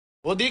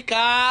Ô de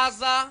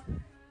casa.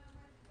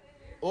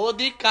 Ô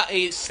de casa.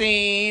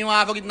 Sim, uma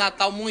árvore de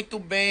Natal muito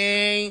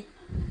bem.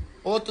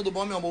 Ô, tudo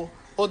bom, meu amor?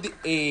 Ô de...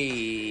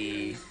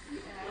 Ei.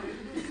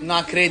 Não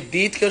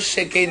acredito que eu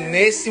cheguei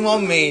nesse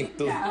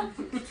momento.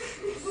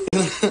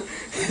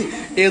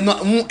 Eu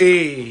não...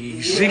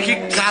 Ei,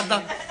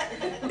 chiquicada.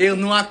 Eu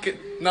não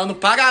acredito. Não, não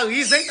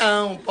paralisem,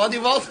 não.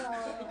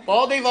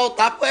 Podem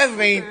voltar pro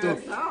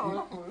evento.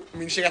 O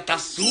menino chega a tá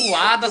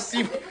suado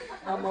assim.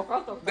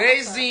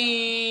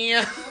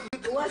 Beizinha.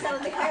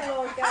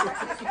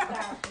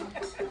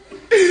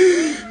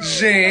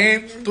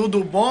 Gente,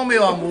 tudo bom,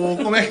 meu amor?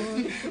 Como é?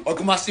 Olha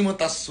como a cima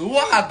tá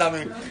suada,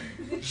 meu.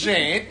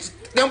 Gente,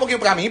 tem um pouquinho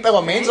pra mim,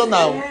 pelo menos, ou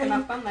não?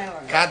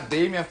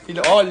 Cadê, minha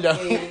filha? Olha.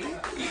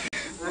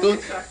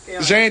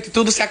 Gente,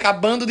 tudo se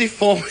acabando de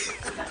fome.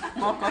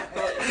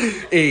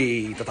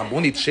 Eita, tá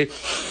bonito, cheio.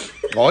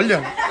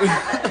 Olha.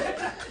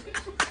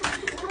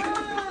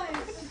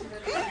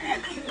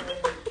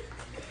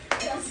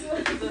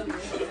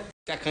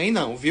 Se acanhe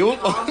não, viu?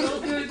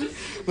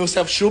 No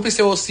céu, chupe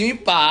seu ossinho em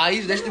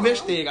paz, deixa de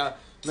besteira,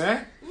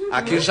 né?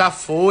 Aqui já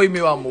foi,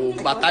 meu amor.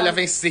 Batalha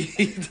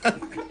vencida.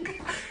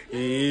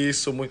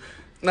 Isso, muito.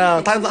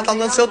 Não, tá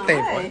dando seu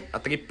tempo. Ó. A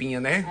tripinha,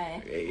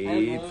 né?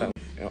 Eita.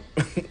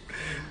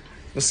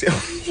 No seu...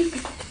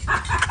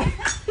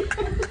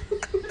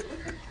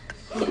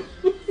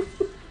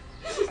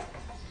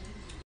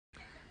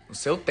 No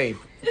seu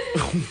tempo.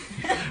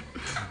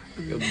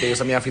 Meu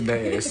Deus, a minha vida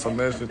é essa,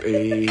 né?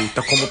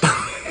 Eita, como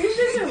tá...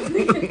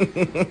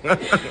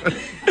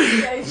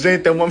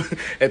 Gente,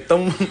 é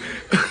tão...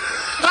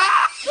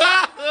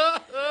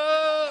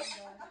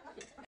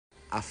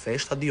 A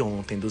festa de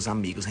ontem dos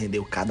amigos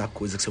rendeu cada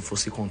coisa que se eu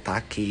fosse contar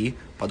aqui...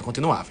 Pode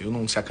continuar, viu?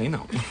 Não se acanhe,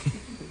 não.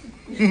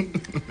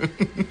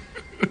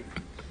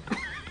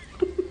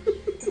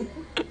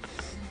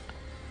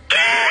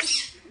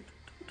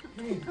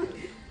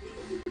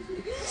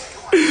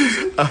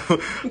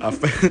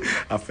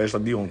 A festa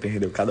de ontem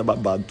rendeu cada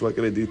babado, tu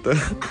acredita?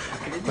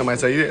 Não,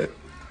 mas aí...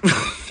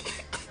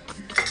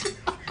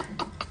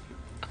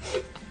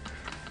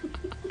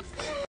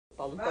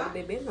 Paulo não pode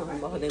beber não,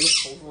 mordendo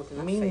o povo ontem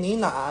na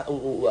Menina,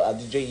 a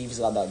DJ Ives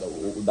lá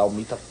da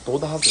Almi tá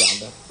toda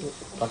rasgada.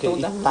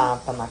 Aquele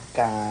tapa na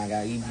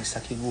cara e isso,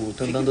 aquilo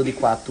outro, andando de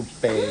 4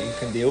 pés,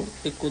 entendeu?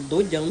 Ficou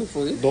doidão, não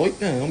foi?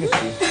 Doidão, meu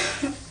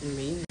filho.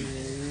 Menino.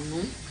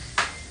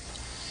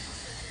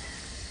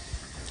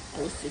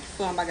 Eu sei que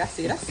foi uma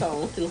bagaceira só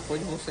ontem, não foi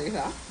de vocês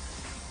já?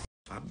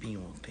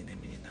 Fabinho ontem, né,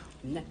 menina?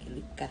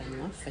 Naquele cara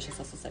numa festa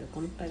só sossega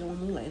quando pega uma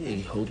mulher, né?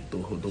 Ele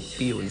rodou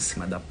pior em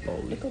cima da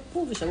pole.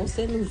 Pô, bicho,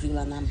 você não viu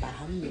lá na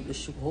barra, meu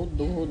bicho,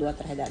 rodou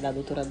atrás da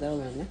doutora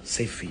dela, né?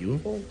 Você viu?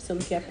 Pô, você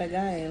não quer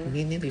pegar ela.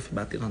 Menina, ele foi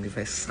bater no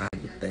aniversário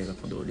dela,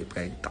 quando eu olhei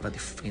pra ele, tava de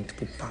frente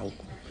pro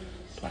palco.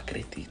 Tu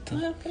acredita?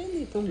 Eu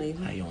acredito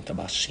mesmo. Aí ontem a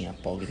baixinha, a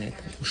Pog, né?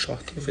 Um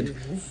short. Eu vi,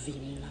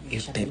 E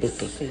o tempo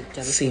todo.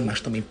 Sim,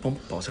 mas também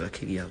pomposa. Ela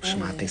queria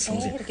chamar a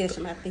atenção. Ela queria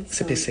chamar a atenção.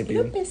 Você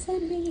percebeu? Eu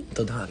percebi.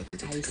 Toda hora.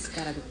 Aí os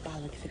caras do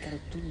palanque ficaram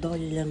tudo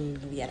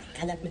olhando. E era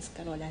cada vez que o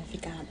cara olhava e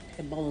ficava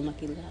rebolando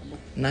aquele rabo.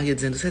 Não, ia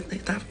dizendo, você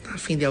tá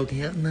afim de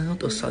alguém? Ela, não,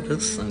 tô só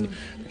dançando.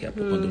 Daqui a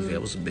pouco, quando vê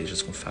os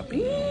beijos com o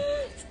Fabinho.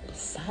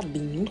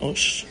 Sabinho.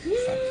 Oxi,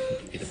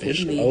 Fabinho.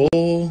 Beijo.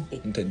 Oh,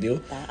 entendeu?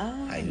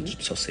 Tá. Aí eu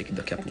só sei que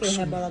daqui a pouco aquele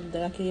rebolado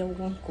dela queria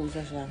alguma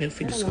coisa já. Meu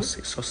filho,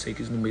 só sei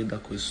que no meio da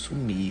coisa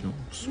sumiram.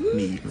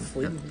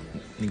 Foi.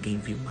 Ninguém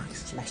viu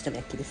mais. Mas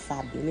também aquele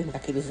Fabinho mesmo, com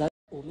aqueles olhos.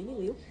 Ô,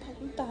 menino, eu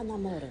não tava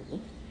namorando.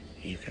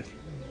 E eu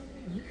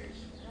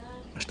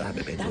mas tava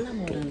bebendo. Tá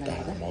namorando Tava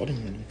ainda?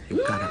 namorando. E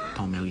o cara,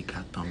 toma ele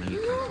cá.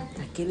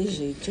 Daquele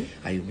jeito.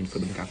 Aí o menino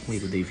foi brincar com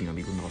ele, o Davinho,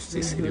 amigo nosso.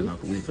 Você viu na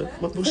rua?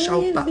 Vou puxar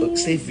o papo.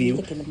 Você viu?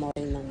 Aquele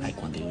morenão. Aí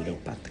quando ele olhou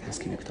pra trás,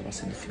 que viu que tava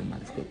sendo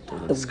filmado, ficou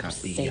toda Sem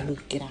descabida.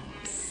 graça.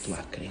 Tu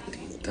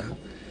acredita?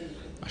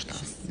 Mas tá,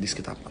 disse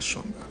que tá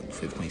apaixonado.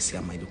 Foi conhecer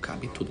a mãe do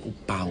cabo e tudo. O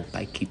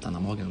pai que tá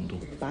namorando.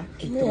 O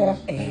Paquito.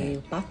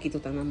 O Paquito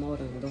tá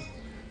namorando.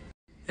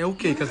 É o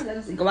quê?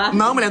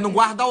 Não, mulher, não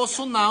guarda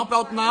osso não.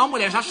 Não,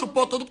 mulher, já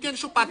chupou tudo que tinha de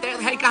chupar, até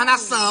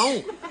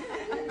reencarnação.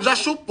 Já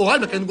chupou,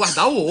 olha, querendo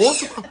guardar o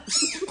osso.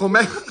 Como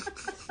é?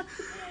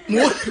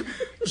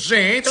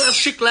 Gente, é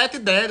chiclete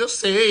dela, eu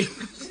sei.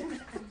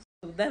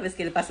 Toda vez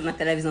que ele passa na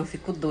televisão, eu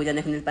fico doida,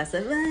 né? Quando ele passa...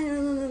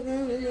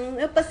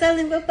 Eu passo a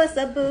língua, eu passo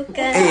a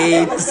boca.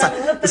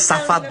 Eita,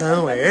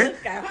 safadão, é?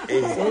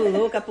 Sou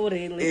louca por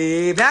ele.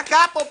 Ei, vem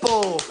cá,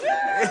 popô.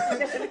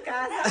 Deixa ele em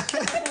casa.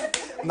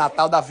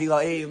 Natal da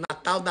Vila, ei, o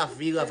Natal da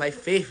Vila vai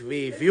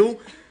ferver, viu?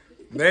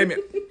 Né, minha...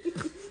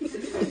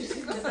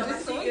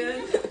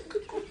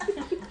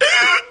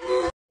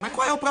 Mas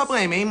qual é o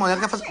problema, hein, mulher?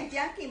 Quer fazer...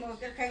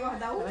 Quer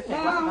guardar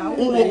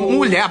o...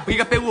 Mulher,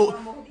 briga pelo...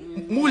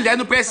 Mulher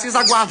não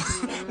precisa guardar.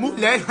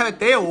 Mulher vai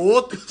ter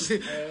outro.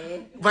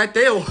 Vai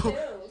ter outro.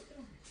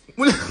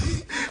 Mulher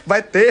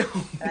vai ter...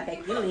 Ela quer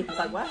que limpa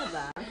pra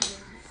guardar.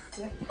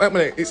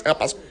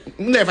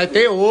 Mulher, vai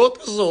ter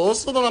outros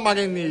ossos, dona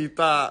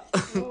Marinita.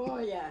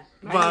 Olha...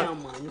 Vai não,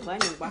 mãe, não vai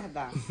não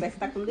guardar. Parece que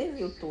tá com o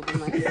desenho todo,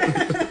 mas...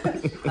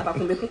 Dá pra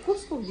comer com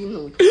cuscuz de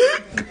noite.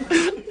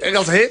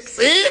 Elas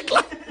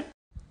reciclam.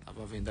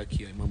 Tava vendo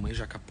aqui, ó, e mamãe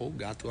já capou o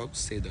gato logo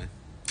cedo, ó.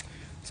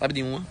 Sabe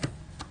de uma?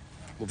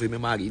 Vou ver meu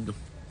marido.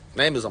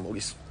 Né, meus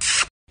amores?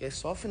 É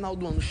só final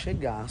do ano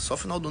chegar,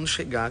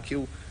 que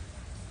eu...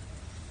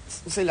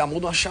 sei lá,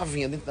 muda uma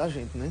chavinha dentro da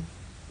gente, né?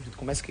 A gente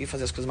começa a querer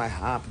fazer as coisas mais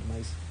rápido,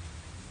 mas...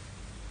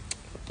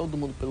 tá todo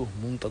mundo pelo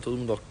mundo, tá todo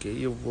mundo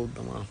ok, eu vou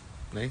dar uma...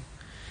 né?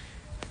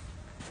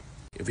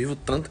 Eu vivo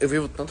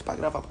tanto pra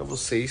gravar pra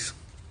vocês,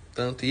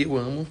 tanto, e eu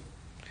amo,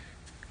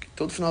 que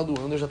todo final do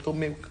ano eu já tô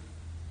meio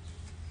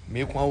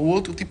com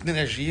outro tipo de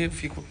energia, eu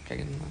fico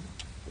querendo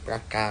ir pra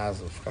casa,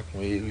 vou ficar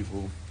com ele e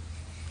vou...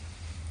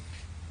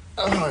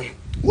 Ai,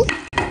 ui!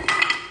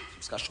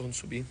 Os cachorros não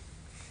subir.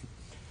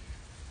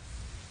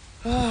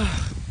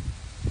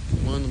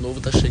 O ano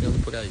novo tá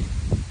chegando por aí.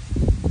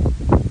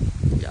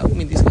 E algo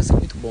me diz que vai ser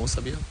muito bom,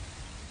 sabia?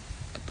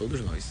 A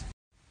todos nós.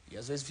 E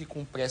às vezes fico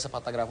com pressa pra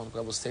estar gravando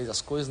pra vocês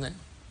as coisas, né?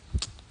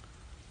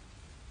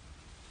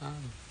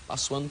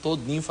 Passo o ano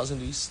todinho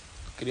fazendo isso,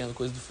 criando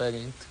coisas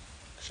diferentes.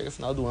 Chega no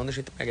final do ano, a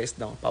gente merece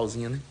dar uma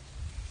pausinha, né?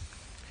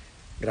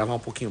 Gravar um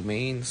pouquinho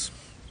menos.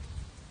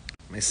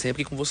 Mas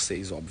sempre com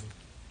vocês, óbvio.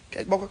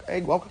 É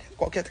igual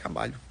qualquer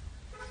trabalho.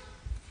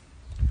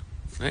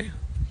 Né?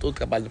 Todo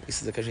trabalho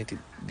precisa que a gente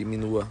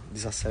diminua,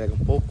 desacelera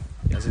um pouco.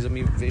 E às vezes eu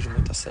me vejo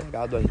muito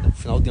acelerado ainda. No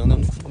final de ano é o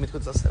único momento que eu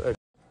desacelero.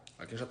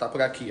 Aqui já tá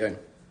por aqui, ó.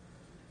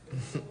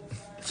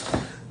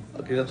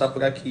 Aqui já tá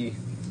por aqui.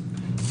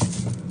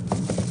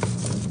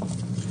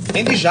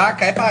 Tem de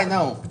jaca, é, pai?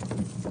 Não.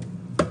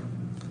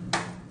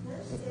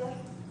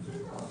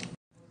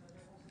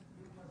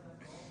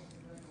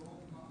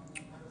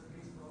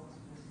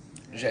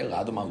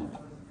 Gelado, maluco.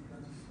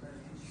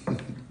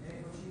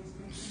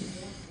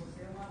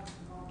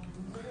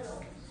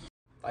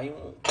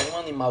 Tem um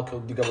animal que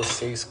eu digo a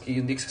vocês que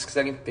o dia que vocês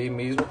quiserem ter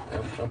mesmo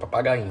é um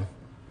papagaio.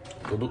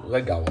 Todo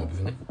legal,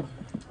 óbvio, né?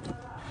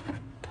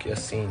 Porque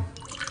assim,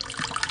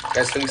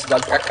 traz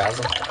felicidade pra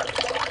casa.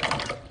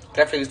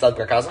 Quer felicidade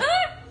pra casa?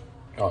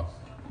 Ó.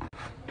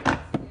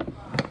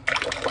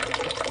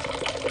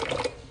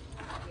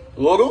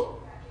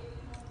 Louro?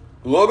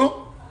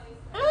 Louro?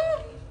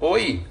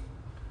 Oi.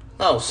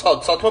 Não,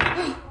 solte meu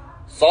brinco.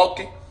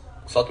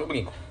 Solte meu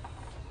brinco.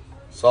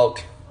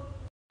 Solte.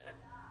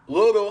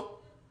 Louro.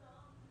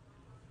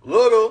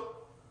 Louro.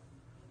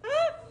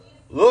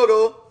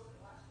 Louro.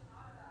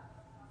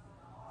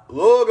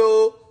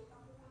 Louro.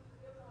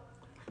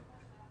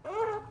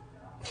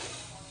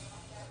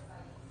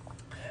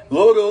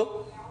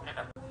 Louro.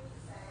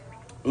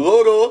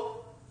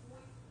 Louro.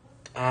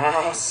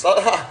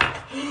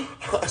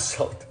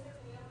 Solta.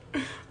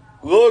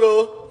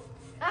 Louro.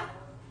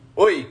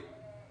 Oi.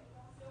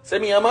 Você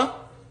me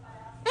ama?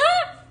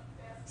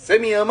 Você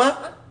me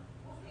ama?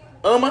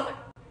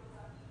 Ama?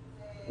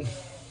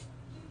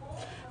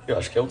 Eu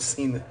acho que é o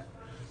sim, né?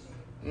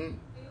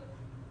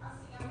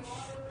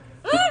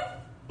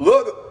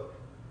 Louro.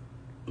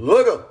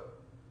 Louro.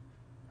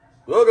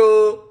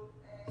 Louro.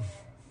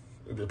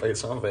 Meu Deus,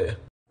 parece uma véia.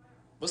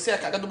 Você é a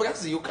cara do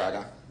Brasil,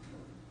 cara.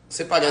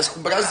 Você parece com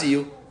o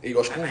Brasil. Ele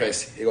gosta de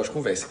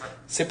conversa.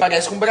 Você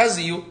parece com o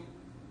Brasil.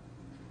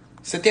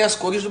 Você tem as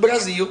cores do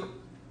Brasil.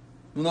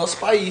 Do nosso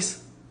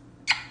país.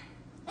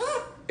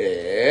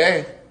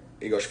 É.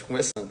 Ele gosta de ficar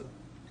conversando.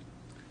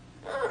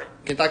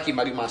 Quem tá aqui,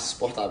 Mário Márcio,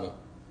 suportável?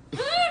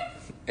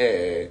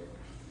 É.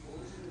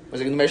 Mas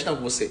ele não mexe não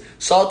com você.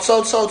 Solte.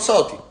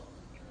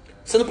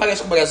 Você não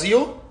parece com o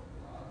Brasil?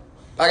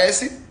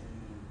 Parece?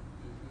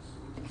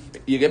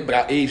 E ele é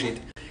bravo. Ei,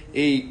 gente.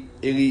 Ei,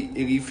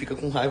 ele fica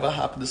com raiva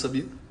rápida,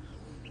 sabia?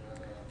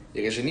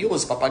 Ele é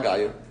genioso,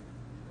 papagaio.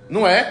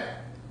 Não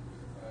é?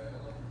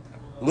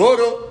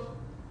 Louro.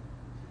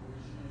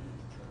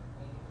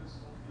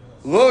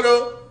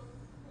 Louro.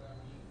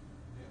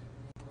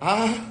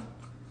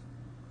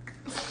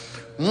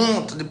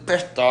 Tô de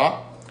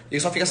apertar. Ele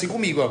só fica assim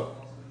comigo,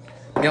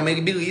 ó. Minha mãe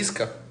ele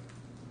belisca.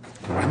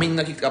 A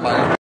menina aqui que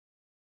trabalha.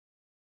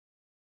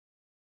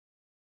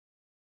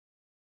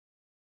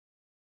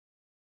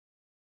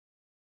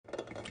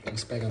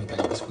 Vamos pegando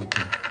biscoito.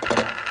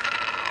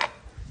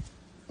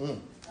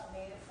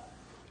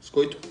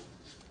 Biscoito.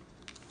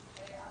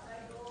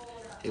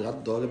 Ele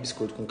adora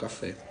biscoito com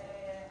café.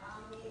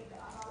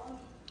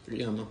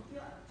 Ele ama.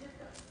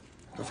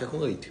 Café com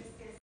leite.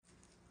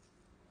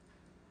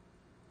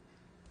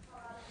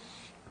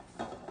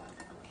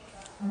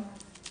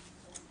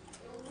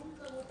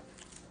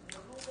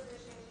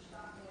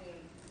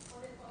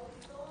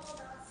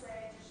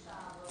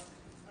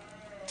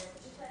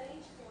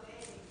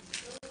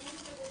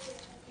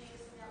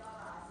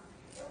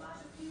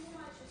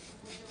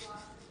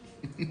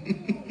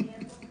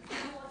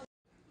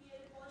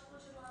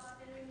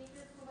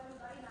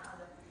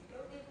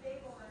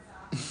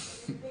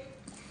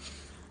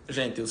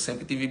 Gente, eu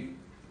sempre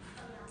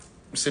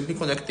me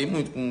conectei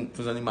muito com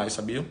os animais,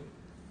 sabia?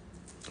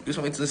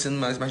 Principalmente os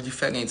animais mais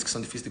diferentes, que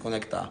são difíceis de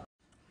conectar.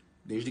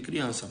 Desde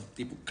criança.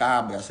 Tipo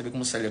cabra, você vê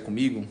como você é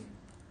comigo?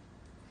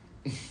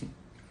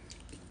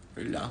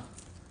 Sei lá.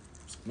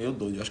 Meio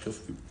doido, eu acho que eu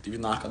tive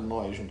na Arca do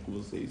Noé junto com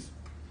vocês.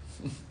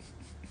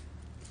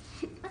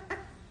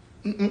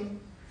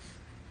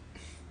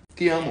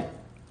 Te amo.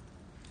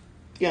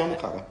 Te amo,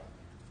 cara.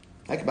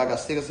 Ai, que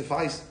bagaceira você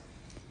faz.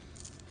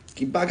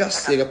 Que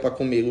bagaceira pra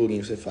comer,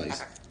 lourinho, você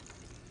faz.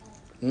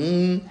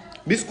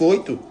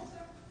 Biscoito.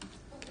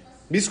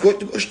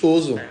 Biscoito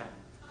gostoso.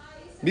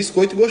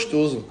 Biscoito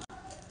gostoso.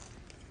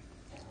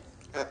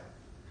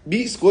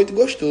 Biscoito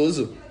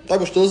gostoso. Tá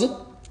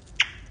gostoso?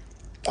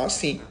 Tá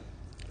sim.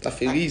 Tá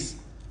feliz?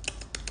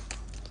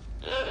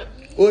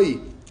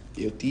 Oi.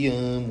 Eu te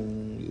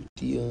amo,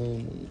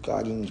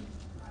 carinho.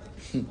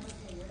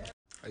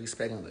 Aí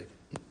esperando aí.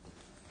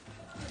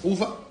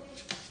 Uva.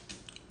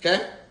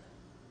 Quer?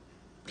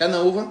 Quer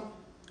não, uva?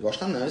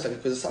 Gosta não, isso aqui é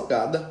coisa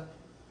salgada.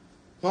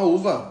 Uma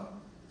uva.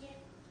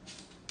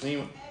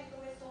 Nenhuma.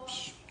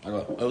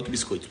 Agora, é outro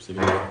biscoito pra você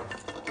ver.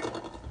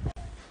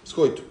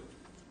 Biscoito.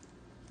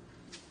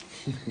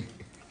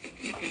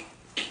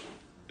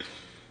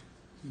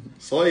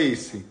 Só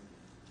esse.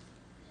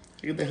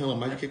 Ele derrama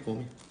mais do que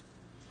come.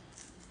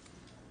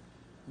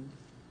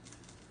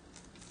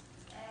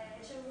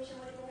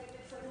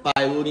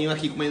 Pai, o Lourinho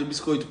aqui comendo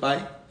biscoito,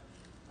 pai.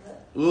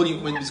 O Lourinho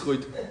comendo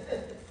biscoito.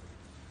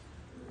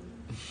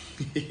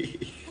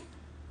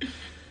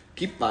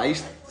 Que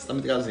paz você tá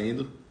me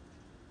trazendo.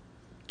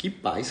 Que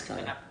paz,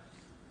 cara.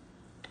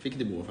 Fique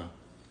de boa, vá.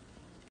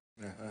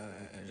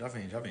 Já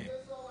vem. Já vem.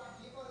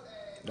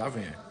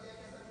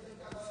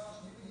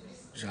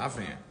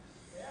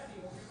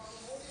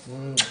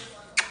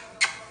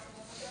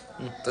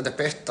 Tá de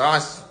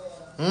pestoso.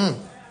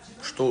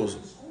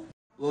 Gostoso.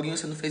 Lourinho,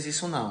 você não fez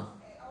isso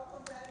não.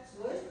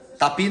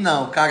 Tapi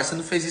não, cara, você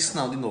não fez isso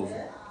não, de novo.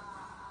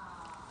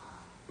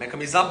 Minha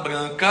camisa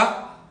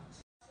branca.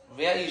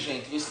 Vê aí,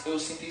 gente, eu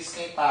senti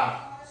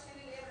esquentar.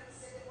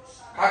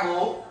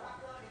 Cagou.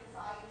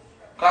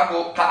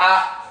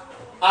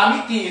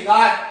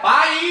 Mentira.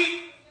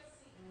 Pai!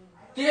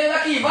 Tira ele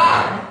daqui,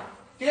 vá!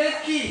 Tira ele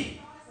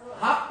daqui.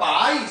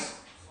 Rapaz,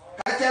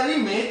 o cara te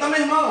alimenta,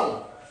 meu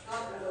irmão.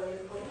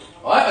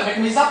 Olha, minha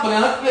camisa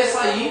branca,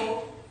 essa aí.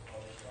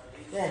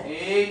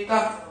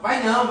 Eita,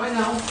 vai não.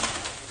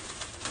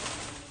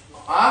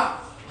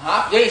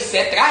 Rápido. Ei, você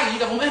é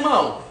traída, vamos, meu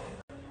irmão.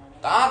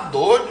 Tá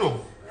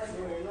doido?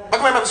 Vai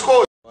comer meu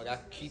biscoito? Agora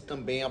aqui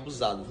também é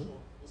abusado,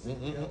 viu?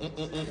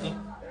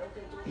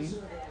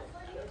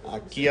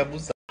 Aqui é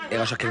abusado.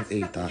 Ela já quer...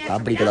 Eita, tá a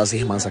briga das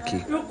irmãs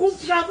aqui.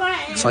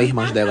 Só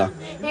irmãs dela.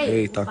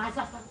 Eita.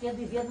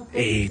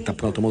 Eita,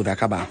 pronto, o mundo vai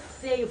acabar.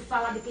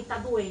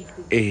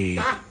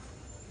 Eita.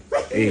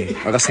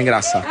 Olha sem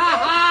graça.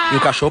 E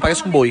o cachorro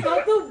parece um boi.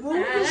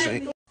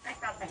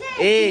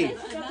 Ei.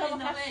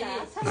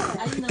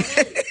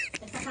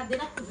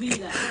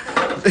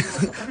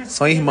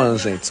 São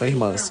irmãs, gente, são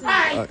irmãs.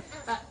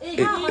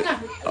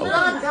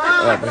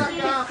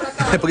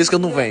 É por isso que eu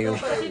não venho.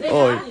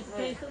 Oi.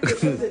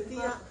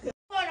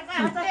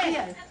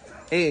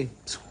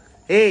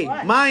 Ei,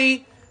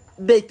 mãe,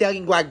 deitei a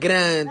língua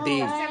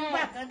grande.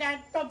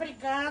 Tô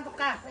brigando,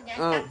 cara.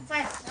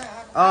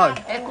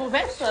 É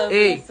conversando.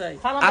 Ei,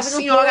 a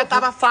senhora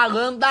tava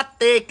falando da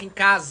teca em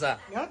casa.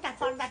 Eu tava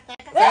falando da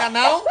teca. Era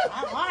não?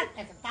 Agora,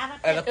 teca, tava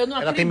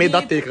Ela tem medo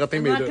da teca, ela tem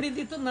medo. Eu não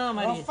acredito não,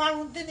 Maria. não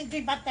falo de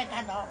ninguém pra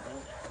teca, não.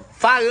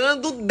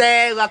 Falando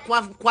dela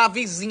com a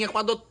vizinha, com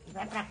a doutora.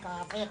 Vai pra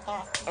cá, vem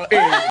cá.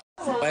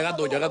 Ela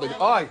doida.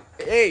 Olha,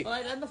 ei.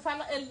 Ela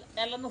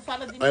não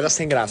fala de Olha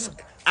sem graça.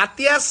 A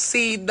tia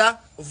Cida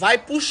vai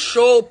pro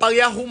show pra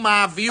lhe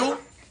arrumar, viu?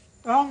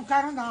 Eu não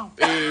quero, não.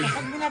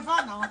 Não me levou,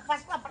 não.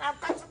 Passa pra praia, não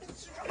quero me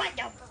sujar mais,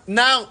 não.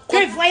 Não.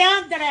 Quem foi a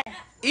André?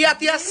 E a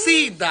tia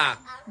Cida?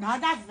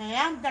 Nada a ver,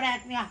 André,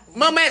 que minha filha.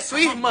 Mamãe é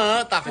sua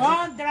irmã, tá Ô, vendo?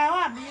 André,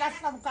 ó, amiga,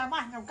 essa não quer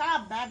mais, não. Que ela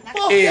bebe, né?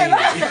 Ei.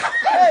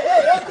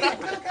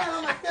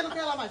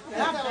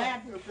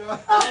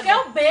 Porque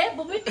eu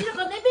bebo,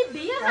 mentira, eu nem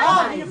bebia,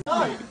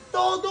 rapaz.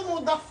 Todo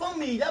mundo da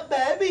família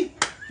bebe.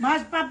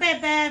 Mas pra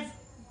beber,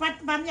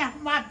 pra me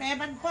arrumar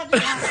beba, não pode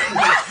não.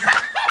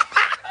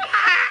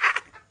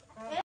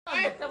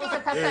 Então você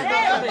tá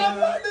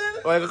sabendo.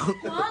 Olha,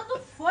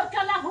 Quando foi que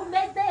eu lhe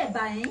arrumei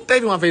beba, hein?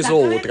 teve uma vez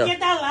ou outra Aqui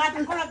da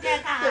lata, coloquei a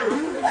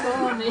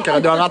garrafa. que ela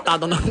deu uma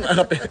latada na...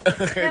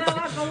 Ela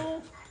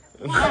largou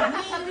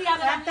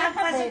Ela tá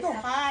fazendo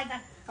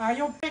raiva. Aí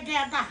eu peguei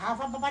a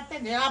garrafa pra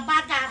bater nela.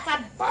 A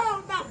garrafa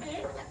bom da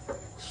mesa.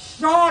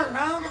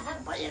 Chorando, foi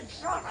no banheiro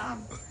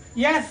chorando.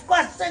 E ela ficou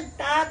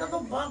sentada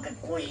no banco,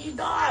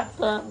 coindo, ó.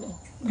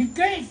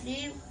 Ninguém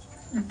viu.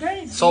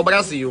 Só o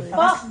Brasil.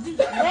 Posso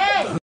dizer?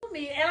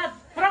 Ela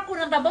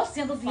procurando a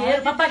bolsinha do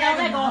dinheiro pra pagar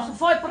o negócio.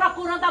 Foi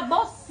procurando a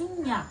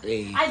bolsinha.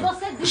 Eita. Aí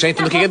você disse Gente,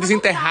 que não a queria bolsa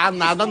desenterrar tava.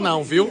 nada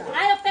não, viu?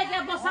 Aí eu peguei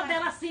a bolsa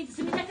dela assim,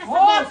 disse, me dê essa Ô,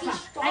 bolsa. que Aí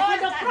história,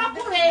 quando eu cara.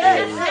 procurei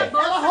essa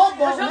bolsa, Ela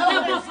roubou, eu joguei ela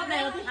a bolsa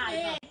dela de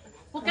raiva.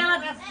 Porque ela...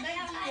 nem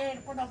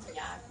dinheiro quando eu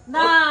viajo.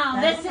 Não,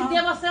 nesse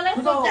dia você Vou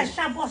levou.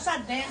 deixar a bolsa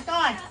dentro,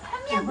 olha. A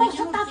minha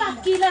bolsa tava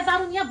aqui,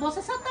 levaram minha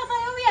bolsa, só tava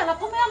eu e ela.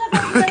 Como ela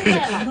levou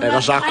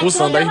Era já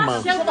acusando a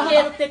irmã.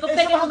 Eu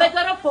peguei no meio do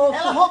aeroporto.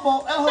 Ela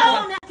roubou.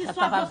 Não, né? Que só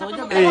tava doida,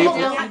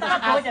 já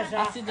tava doida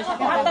já.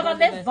 Já tava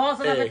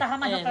nervosa, não tava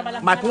mais não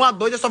trabalhando. Mas pra uma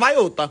doida só vai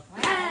outra.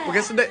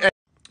 Porque se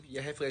E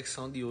a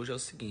reflexão de hoje é o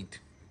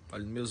seguinte.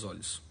 Olha nos meus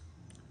olhos.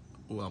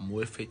 O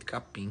amor é feito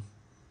capim.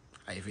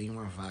 Aí vem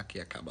uma vaca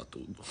e acaba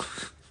tudo.